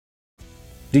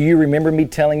Do you remember me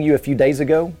telling you a few days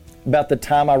ago about the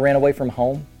time I ran away from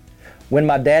home? When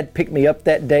my dad picked me up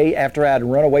that day after I had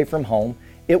run away from home,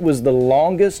 it was the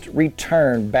longest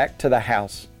return back to the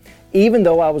house, even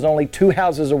though I was only 2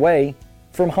 houses away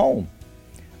from home.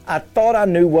 I thought I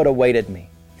knew what awaited me.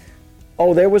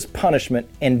 Oh, there was punishment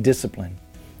and discipline,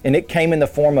 and it came in the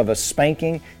form of a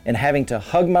spanking and having to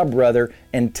hug my brother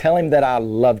and tell him that I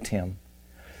loved him.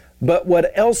 But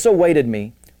what else awaited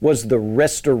me was the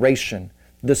restoration,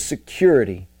 the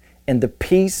security, and the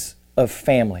peace of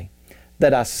family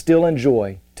that I still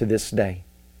enjoy to this day.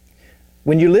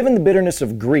 When you live in the bitterness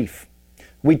of grief,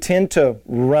 we tend to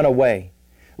run away.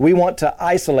 We want to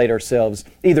isolate ourselves,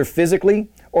 either physically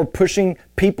or pushing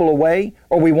people away,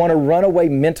 or we want to run away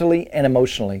mentally and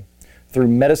emotionally through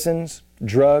medicines,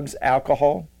 drugs,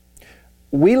 alcohol.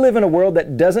 We live in a world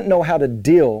that doesn't know how to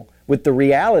deal with the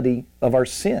reality of our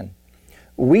sin.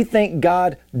 We think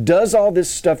God does all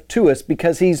this stuff to us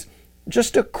because He's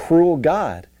just a cruel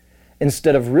God,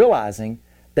 instead of realizing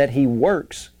that He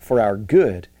works for our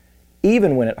good,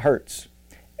 even when it hurts,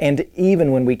 and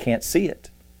even when we can't see it.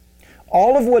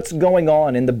 All of what's going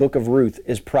on in the book of Ruth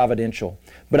is providential,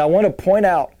 but I want to point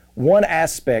out one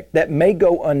aspect that may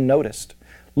go unnoticed.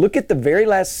 Look at the very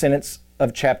last sentence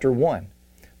of chapter 1.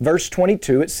 Verse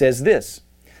 22, it says this: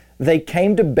 "They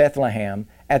came to Bethlehem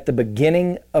at the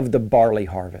beginning of the barley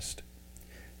harvest."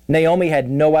 Naomi had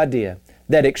no idea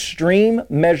that extreme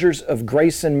measures of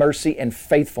grace and mercy and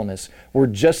faithfulness were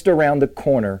just around the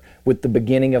corner with the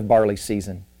beginning of barley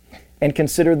season. And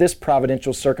consider this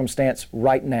providential circumstance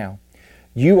right now.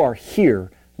 You are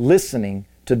here listening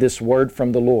to this word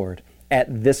from the Lord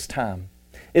at this time.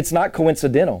 It's not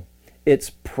coincidental, it's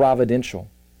providential.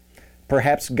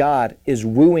 Perhaps God is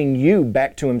wooing you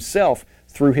back to Himself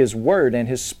through His Word and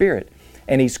His Spirit,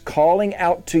 and He's calling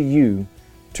out to you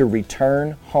to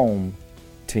return home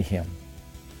to Him.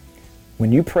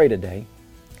 When you pray today,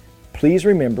 please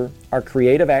remember our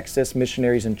Creative Access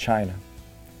missionaries in China.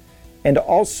 And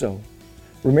also,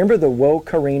 remember the Woe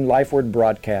Kareen Life Word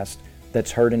broadcast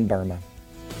that's heard in Burma.